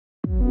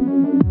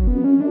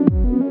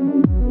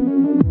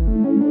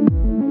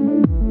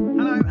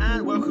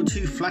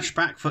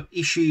Flashback for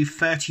issue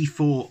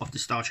 34 of the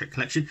Star Trek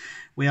collection.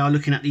 We are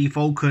looking at the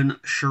Vulcan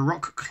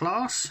Surak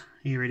class.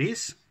 Here it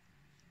is.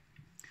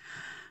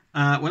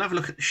 We'll have a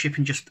look at the ship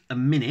in just a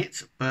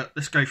minute, but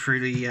let's go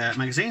through the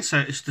magazine. So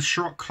it's the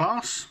Surak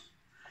class,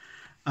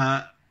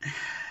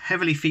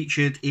 heavily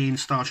featured in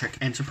Star Trek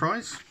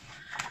Enterprise.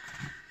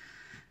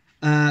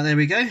 There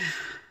we go.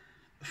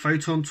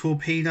 Photon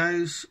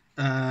torpedoes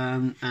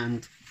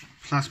and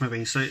plasma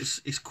beams. So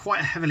it's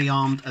quite heavily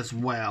armed as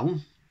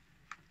well.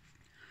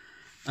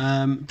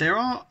 There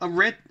are a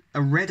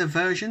redder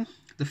version.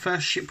 The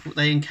first ship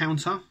they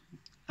encounter.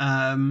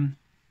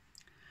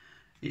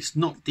 It's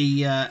not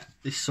the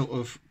this sort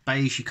of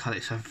beigey colour.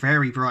 It's a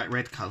very bright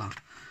red colour.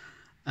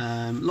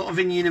 A lot of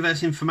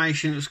in-universe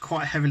information. It was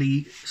quite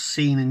heavily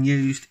seen and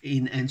used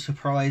in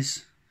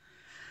Enterprise,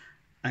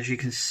 as you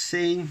can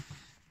see.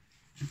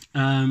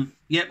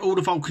 Yep, all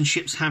the Vulcan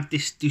ships have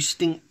this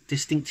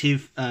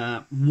distinctive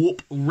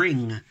warp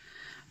ring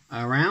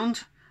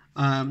around.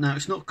 Now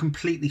it's not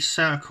completely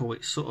circle.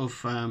 It's sort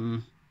of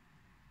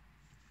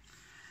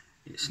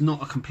it's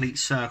not a complete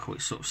circle.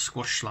 It's sort of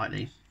squashed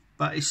slightly.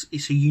 But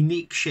it's a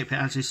unique ship. It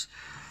has this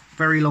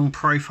very long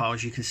profile,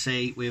 as you can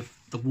see, with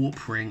the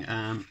warp ring.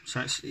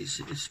 So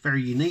it's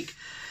very unique.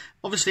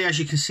 Obviously, as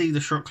you can see, the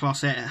Surak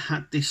class there, it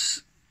had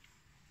this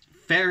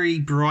very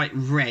bright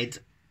red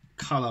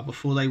colour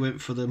before they went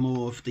for the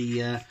more of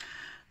the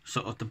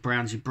sort of the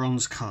brownsy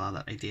bronze colour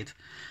that they did.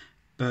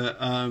 But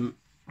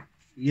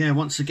yeah,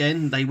 once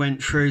again, they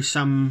went through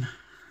some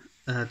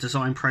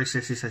design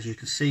processes, as you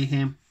can see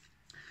here.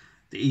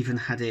 They even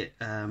had it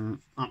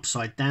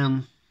upside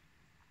down.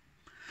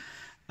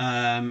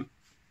 And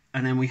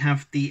then we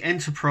have the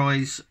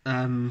Enterprise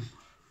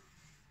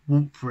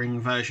warp ring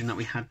version that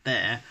we had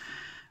there.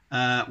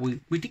 We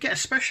did get a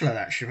special of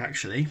that ship,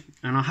 actually,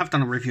 and I have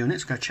done a review on it,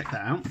 so go check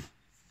that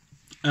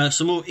out.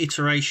 Some more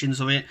iterations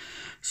of it.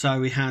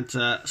 So we had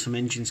some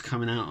engines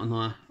coming out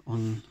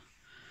on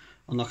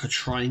like a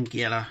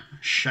triangular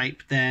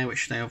shape there,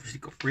 which they obviously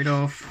got rid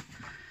of.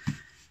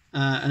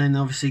 And then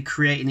obviously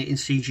creating it in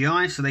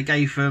CGI. So they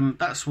gave them,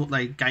 that's what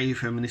they gave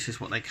them, and this is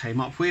what they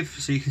came up with.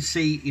 So you can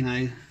see, you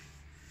know,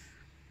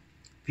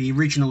 the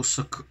original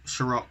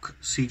Surak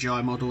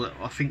CGI model that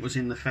I think was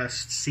in the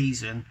first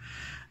season,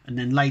 and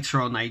then later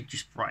on they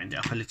just brightened it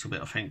up a little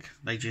bit. I think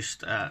they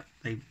just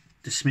they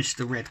dismissed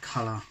the red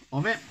colour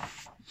of it.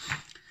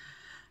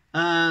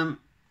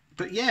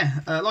 But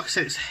yeah, like I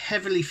said, it's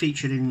heavily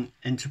featured in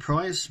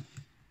Enterprise.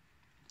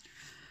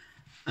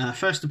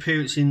 First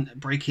appearance in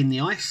Breaking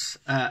the Ice.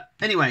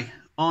 Anyway,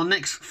 our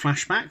next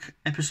Flashback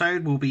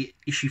episode will be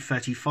issue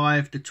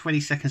 35, the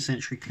 22nd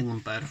Century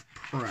Klingon Bird of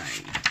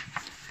Prey.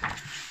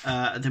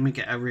 Then we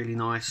get a really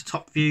nice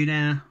top view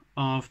there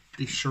of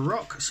the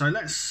Surak. So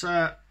let's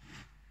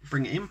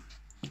bring it in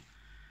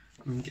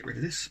and get rid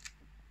of this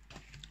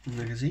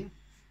magazine.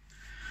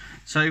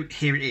 So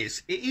here it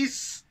is.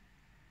 It's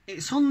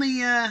on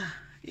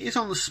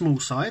the small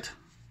side,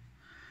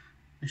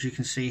 as you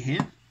can see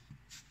here.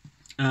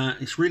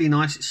 It's really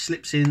nice. It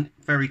slips in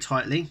very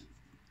tightly,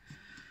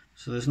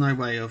 so there's no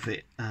way of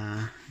it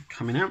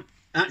coming out.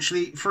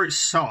 Actually, for its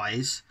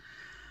size,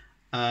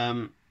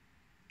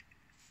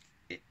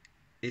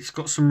 it's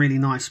got some really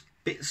nice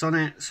bits on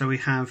it. So we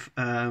have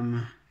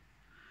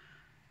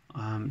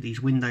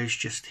these windows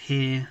just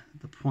here,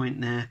 the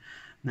point there.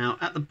 Now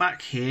at the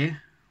back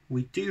here,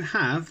 we do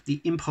have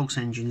the impulse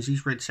engines,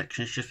 these red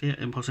sections just here,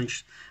 impulse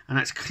engines, and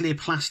that's clear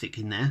plastic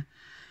in there.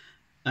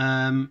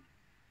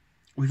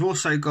 We've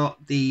also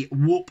got the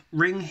warp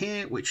ring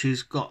here, which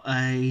has got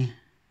a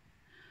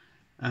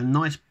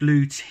nice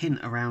blue tint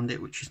around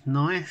it, which is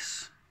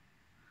nice.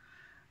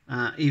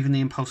 Even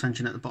the impulse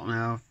engine at the bottom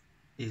now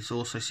is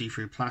also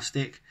see-through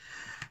plastic,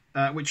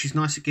 which is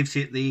nice. It gives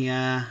it the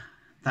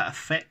that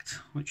effect,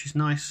 which is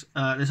nice.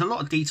 There's a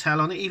lot of detail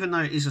on it, even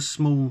though it is a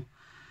small,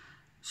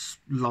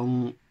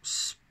 long,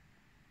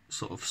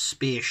 sort of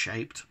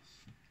spear-shaped.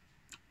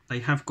 They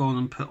have gone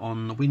and put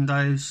on the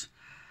windows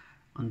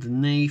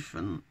underneath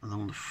and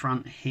along the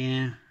front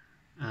here,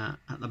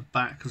 at the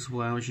back as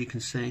well, as you can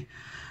see.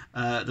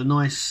 The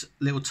nice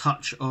little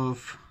touch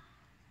of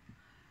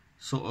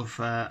sort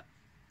of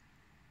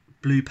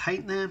blue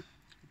paint there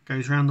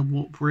goes around the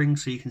warp ring,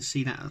 so you can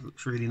see that. It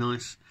looks really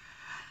nice.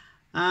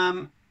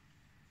 Overall,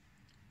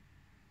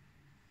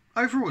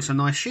 it's a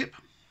nice ship.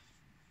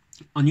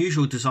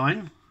 Unusual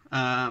design.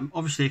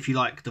 Obviously, if you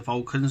like the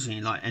Vulcans and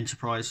you like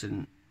Enterprise,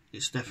 then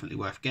it's definitely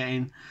worth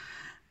getting.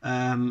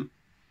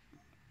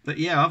 But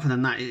yeah, other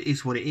than that, it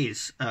is what it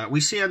is.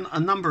 We see a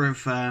number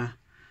of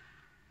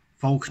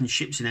Vulcan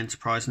ships in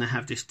Enterprise, and they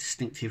have this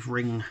distinctive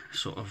ring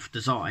sort of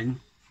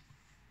design.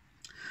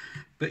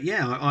 But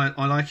yeah,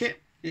 I like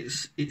it.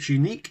 It's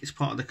unique. It's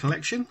part of the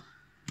collection.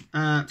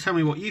 Tell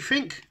me what you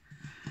think.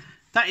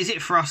 That is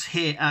it for us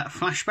here at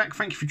Flashback.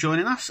 Thank you for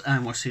joining us,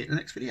 and we'll see you in the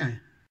next video.